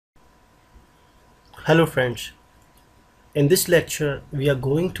Hello friends, in this lecture we are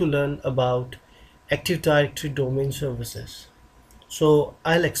going to learn about Active Directory domain services. So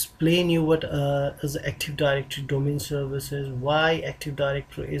I'll explain you what is Active Directory domain services, why Active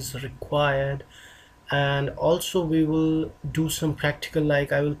Directory is required, and also we will do some practical,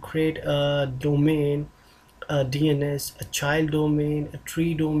 like I will create a domain, a DNS, a child domain, a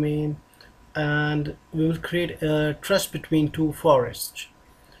tree domain, and we will create a trust between two forests.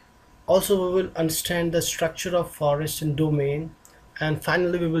 Also, we will understand the structure of forest and domain, and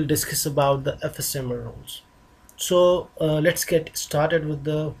finally we will discuss about the FSMR rules. So let's get started with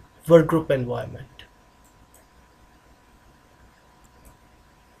the workgroup environment.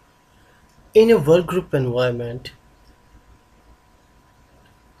 In a workgroup environment,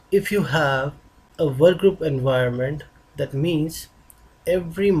 if you have a workgroup environment, that means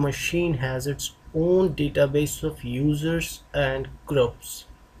every machine has its own database of users and groups.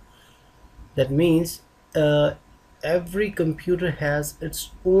 That means uh, every computer has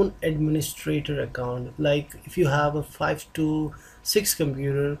its own administrator account. Like if you have a 5 to 6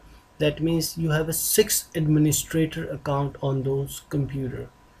 computer, that means you have a 6 administrator account on those computer,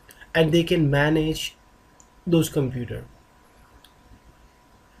 and they can manage those computer.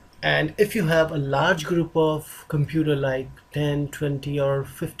 And if you have a large group of computer like 10, 20 or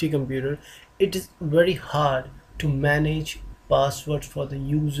 50 computer, it is very hard to manage passwords for the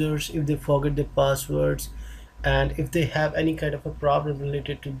users if they forget their passwords, and if they have any kind of a problem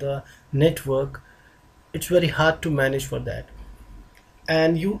related to the network, it's very hard to manage for that.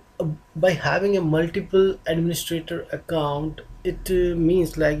 And you by having a multiple administrator account, it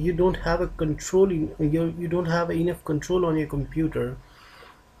means like you don't have a control in you don't have enough control on your computer.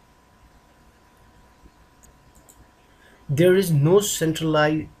 There is no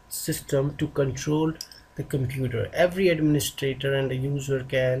centralized system to control the computer. Every administrator and the user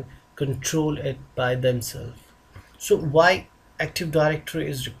can control it by themselves. So why Active Directory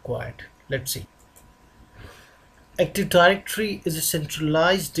is required? Let's see. Active Directory is a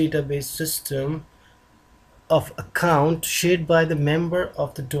centralized database system of account shared by the member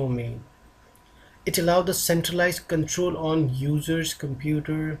of the domain. It allows the centralized control on users,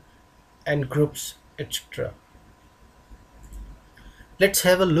 computer and groups, etc. Let's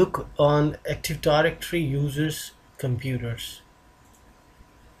have a look on Active Directory users' computers.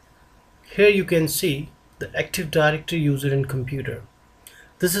 Here you can see the Active Directory user in computer.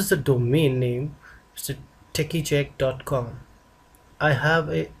 This is the domain name, it's a techiejack.com. I have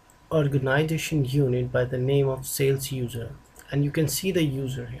a organization unit by the name of sales user, and you can see the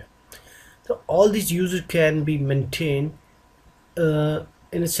user here. So all these users can be maintained in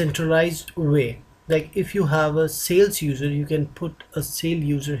a centralized way. Like if you have a sales user, you can put a sale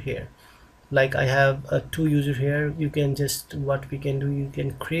user here. Like I have a two user here. You can just, what we can do, you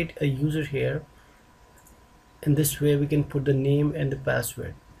can create a user here. In this way we can put the name and the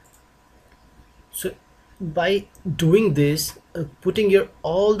password. So by doing this, putting your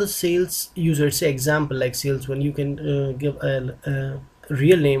all the sales users, say example like sales one, you can give a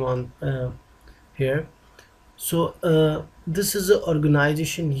real name on here. So this is an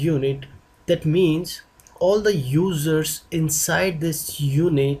organization unit. That means all the users inside this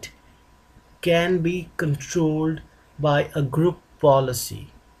unit can be controlled by a group policy.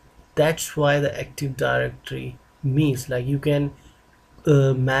 That's why the Active Directory means like you can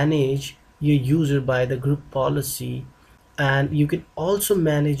manage your user by the group policy, and you can also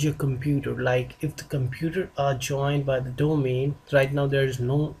manage your computer. Like if the computer are joined by the domain, right now there is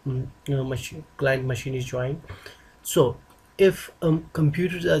no machine, client machine is joined. So if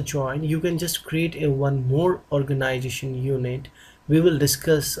computers are joined, you can just create a one more organization unit. We will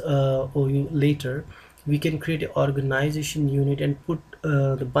discuss later. We can create an organization unit and put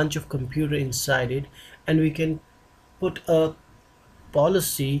the bunch of computer inside it, and we can put a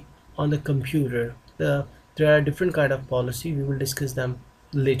policy on the computer. There are different kind of policy. We will discuss them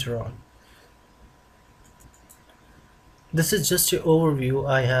later on. This is just an overview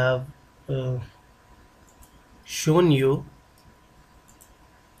I have uh, shown you.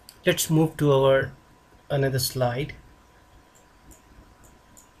 Let's move to our another slide.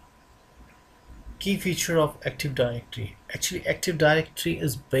 Key feature of Active Directory. Actually, Active Directory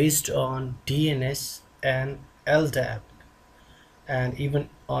is based on DNS and LDAP, and even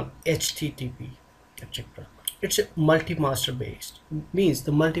on HTTP, etc. It's a multi-master based. Means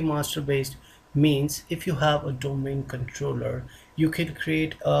the multi-master based means if you have a domain controller, you can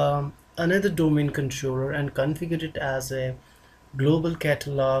create another domain controller and configure it as a global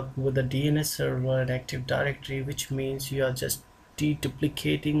catalog with a DNS server and Active Directory, which means you are just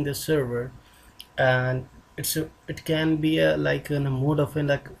deduplicating the server. And it can be a like in a mode of a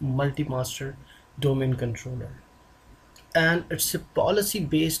like multi-master domain controller, and it's a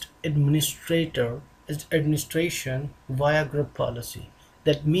policy-based administration via group policy.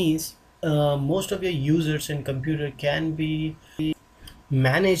 That means most of your users in computer can be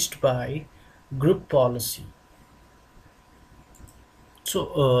managed by group policy.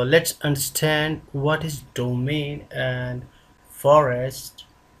 So let's understand what is domain and forest.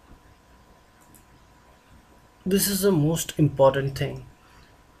 This is the most important thing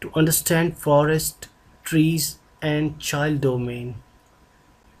to understand forest, trees, and child domain.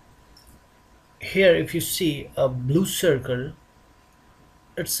 Here, if you see a blue circle,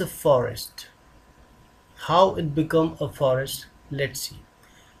 it's a forest. How it become a forest? Let's see.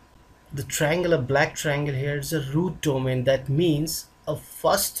 The triangle, a black triangle here, is a root domain. That means a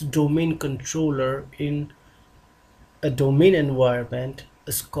first domain controller in a domain environment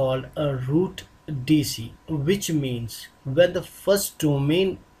is called a root DC, which means when the first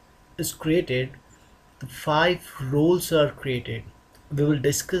domain is created, the 5 roles are created. We will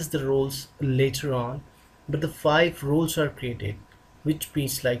discuss the roles later on, but the 5 roles are created, which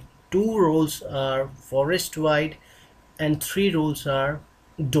means like 2 roles are forest wide and 3 roles are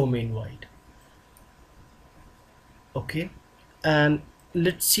domain wide. Okay, and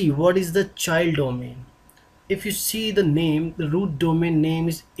let's see what is the child domain. If you see the name, the root domain name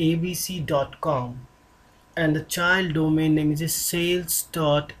is abc.com and the child domain name is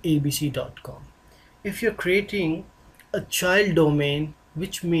sales.abc.com. If you're creating a child domain,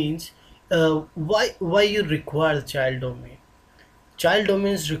 which means why you require the child domain? Child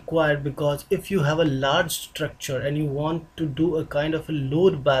domain is required because if you have a large structure and you want to do a kind of a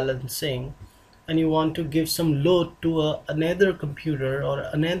load balancing and you want to give some load to another computer or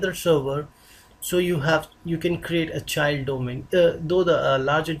another server, so you can create a child domain. Though the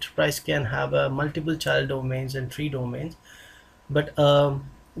large enterprise can have multiple child domains and 3 domains, but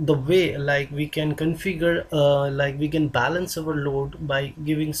the way like we can configure like we can balance our load by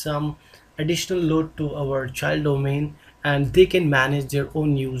giving some additional load to our child domain, and they can manage their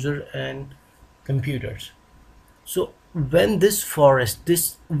own user and computers. So when this forest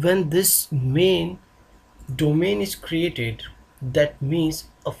this when this main domain is created, that means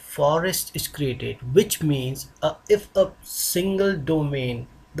a forest is created, which means if a single domain,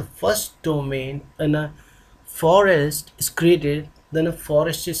 the first domain in a forest is created, then a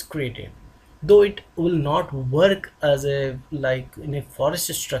forest is created. Though it will not work as a like in a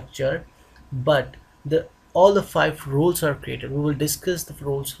forest structure, but the all the 5 roles are created. We will discuss the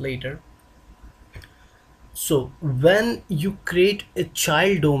roles later. So when you create a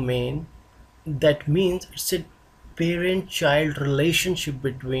child domain, that means it's a parent-child relationship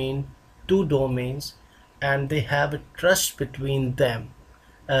between 2 domains, and they have a trust between them,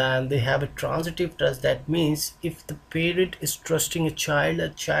 and they have a transitive trust. That means if the parent is trusting a child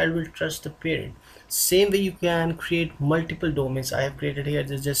will trust the parent. Same way you can create multiple domains. I have created here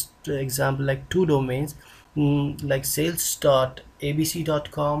just example like 2 domains, like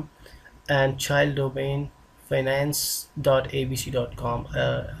sales.abc.com and child domain finance.abc.com.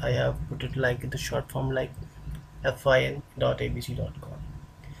 I have put it like in the short form like fin.abc.com.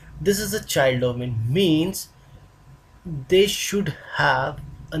 This is a child domain, means they should have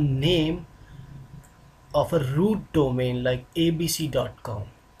a name of a root domain like abc.com.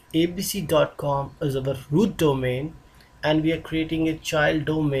 abc.com is our root domain, and we are creating a child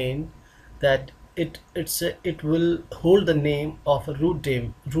domain that it will hold the name of a root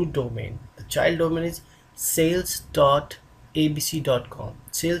domain. The child domain is sales.abc.com.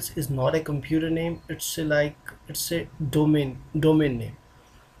 Sales is not a computer name, it's a domain name.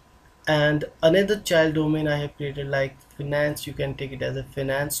 And another child domain I have created like finance, you can take it as a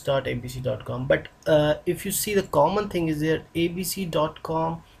finance.abc.com. But if you see, the common thing is there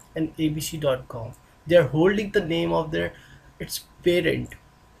abc.com and abc.com, they are holding the name of their its parent,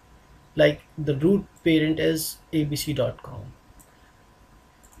 like the root parent is abc.com.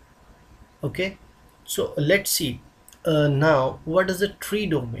 Okay, so let's see now what is a tree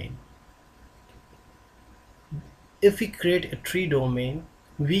domain. If we create a tree domain,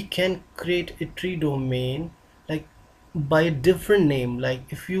 we can create a tree domain like by a different name. Like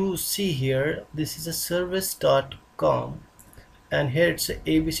if you see here, this is a service.com and here it's a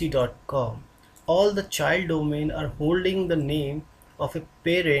abc.com. All the child domain are holding the name of a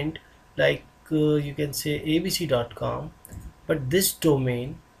parent, like you can say abc.com, but this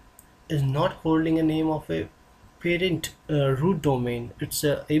domain is not holding a name of a parent root domain. It's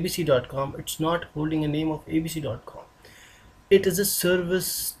abc.com, it's not holding a name of abc.com. It is a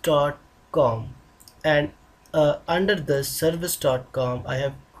service.com, and under the service.com I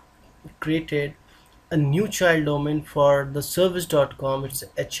have created a new child domain for the service.com. It's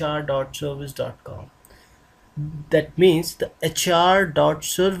hr.service.com. That means the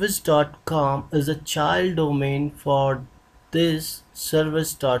hr.service.com is a child domain for this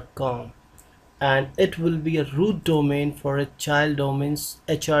service.com, and it will be a root domain for a child domains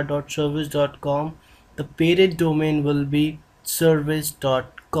hr.service.com. The parent domain will be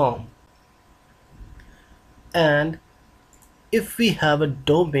service.com. And if we have a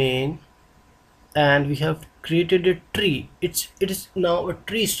domain and we have created a tree, it is now a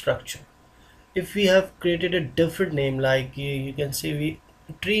tree structure. If we have created a different name, like you can say we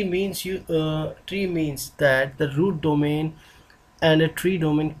tree means that the root domain and a tree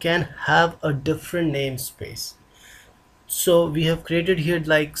domain can have a different namespace. So we have created here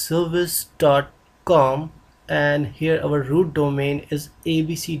like service.com, and here our root domain is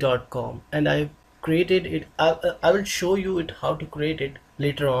abc.com, and I've created it. I will show you it how to create it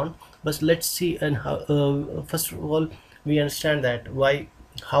later on, but let's see. And how first of all we understand that why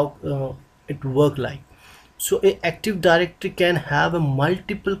how it work like. So a active directory can have a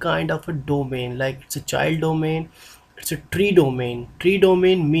multiple kind of a domain, like it's a child domain, it's a tree domain. Tree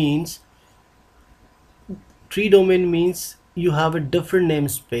domain means you have a different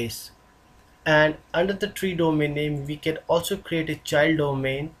namespace, and under the tree domain name we can also create a child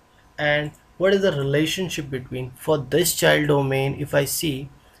domain. And what is the relationship between for this child domain? If I see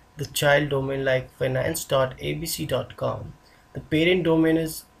the child domain like finance.abc.com, the parent domain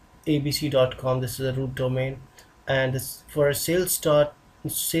is abc.com, this is a root domain, and this for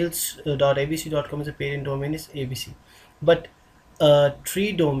sales.abc.com is a parent domain is abc. But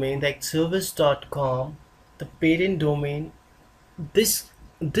tree domain like service.com, the parent domain, this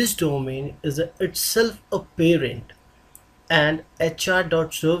domain is itself a parent, and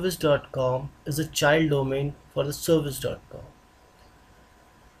hr.service.com is a child domain for the service.com.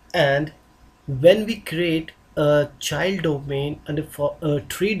 And when we create a child domain and a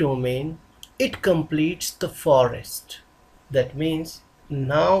tree domain, it completes the forest. That means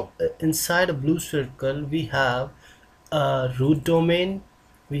now inside a blue circle we have a root domain,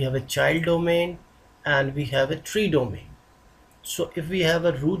 we have a child domain, and we have a tree domain. So if we have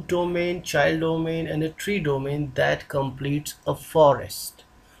a root domain, child domain, and a tree domain, that completes a forest.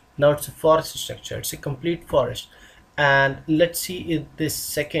 Now it's a forest structure, it's a complete forest. And let's see in this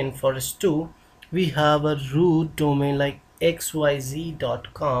second forest too, we have a root domain like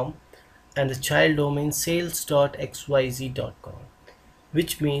xyz.com and the child domain sales.xyz.com,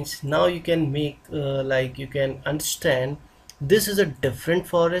 which means now you can make like you can understand this is a different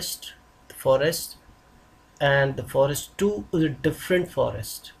forest, and the forest 2 is a different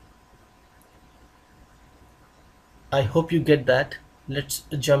forest. I hope you get that. Let's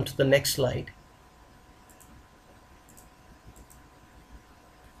jump to the next slide.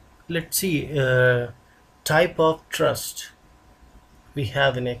 Let's see type of trust we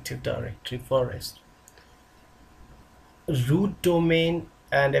have in Active Directory forest. Root domain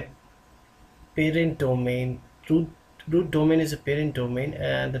and a parent domain. Root domain is a parent domain,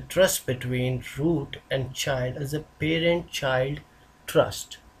 and the trust between root and child is a parent-child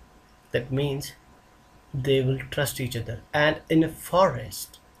trust. That means they will trust each other. And in a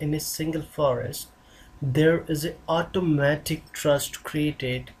forest, in a single forest, there is an automatic trust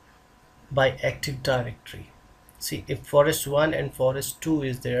created by Active Directory. See, if forest 1 and forest 2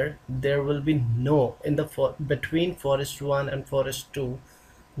 is there, there will be no in the between forest 1 and forest 2,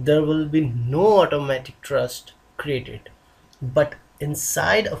 there will be no automatic trust created. But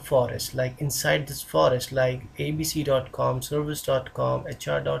inside a forest, like inside this forest, like abc.com, service.com,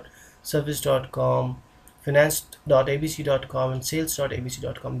 hr.service.com, finance.abc.com, and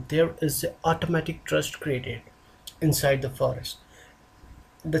sales.abc.com, there is an automatic trust created inside the forest.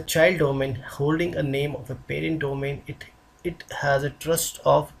 The child domain holding a name of a parent domain, it has a trust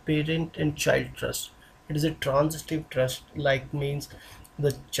of parent and child trust. It is a transitive trust, like means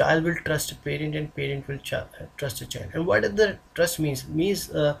the child will trust a parent and parent will trust a child. And what does the trust means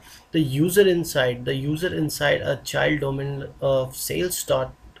the user inside a child domain of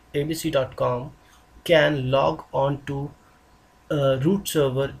sales.abc.com can log on to root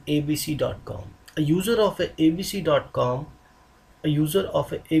server abc.com. A user of a abc.com A user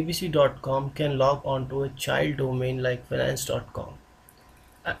of a abc.com can log on to a child domain like finance.com,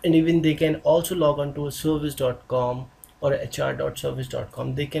 and even they can also log on to a service.com or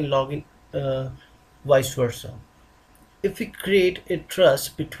hr.service.com. They can log in vice versa. If we create a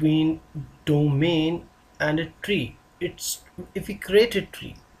trust between domain and a tree, it's if we create a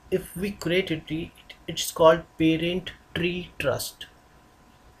tree it's called parent tree trust.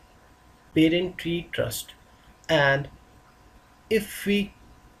 And if we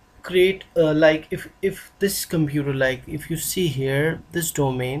create like if this computer, like if you see here this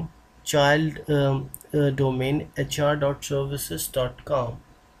domain, child domain hr.services.com,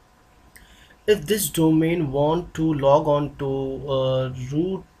 if this domain want to log on to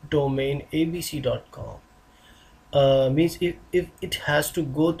root domain abc.com, means if it has to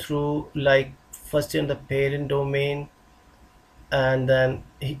go through like first in the parent domain, and then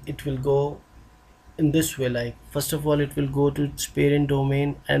it will go in this way, like first of all it will go to its parent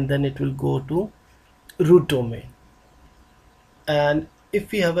domain and then it will go to root domain. And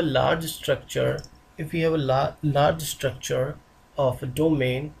if we have a large structure, if we have a large structure of a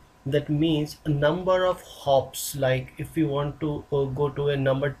domain, that means a number of hops, like if we want to go to a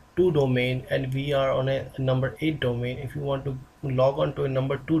number 2 domain and we are on a number 8 domain, if you want to log on to a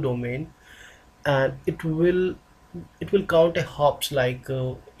number 2 domain, and it will count a hops, like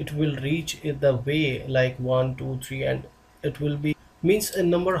it will reach the way like 1 2 3, and it will be means a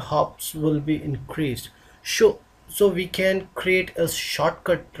number of hops will be increased. So we can create a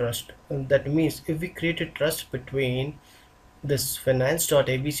shortcut trust, and that means if we create a trust between this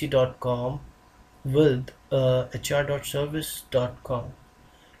finance.abc.com with hr.service.com,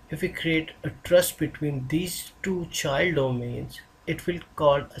 if we create a trust between these two child domains, it will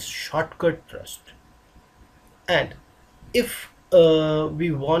call a shortcut trust. And if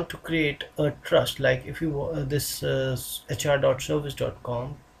we want to create a trust, like if you this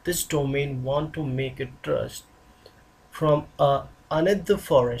hr.service.com, this domain want to make a trust from another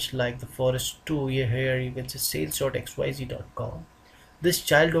forest, like the forest 2, here you can say sales.xyz.com. This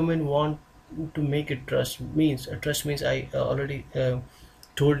child domain want to make a trust, means a trust means I already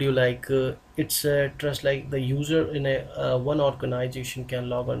told you, like it's a trust, like the user in a one organization can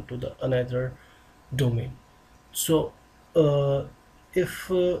log on to the another domain. So uh,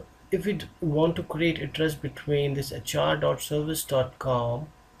 if if we want to create a trust between this hr.service.com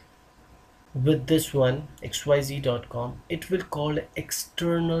with this one xyz.com, it will call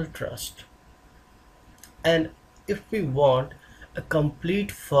external trust. And if we want a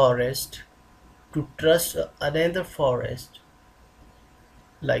complete forest to trust another forest,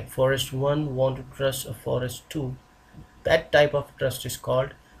 like forest 1 want to trust a forest 2, that type of trust is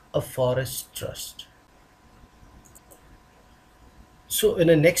called a forest trust. So in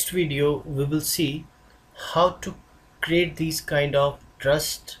the next video, we will see how to create these kind of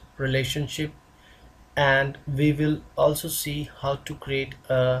trust relationship, and we will also see how to create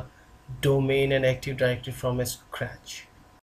a domain and Active Directory from scratch.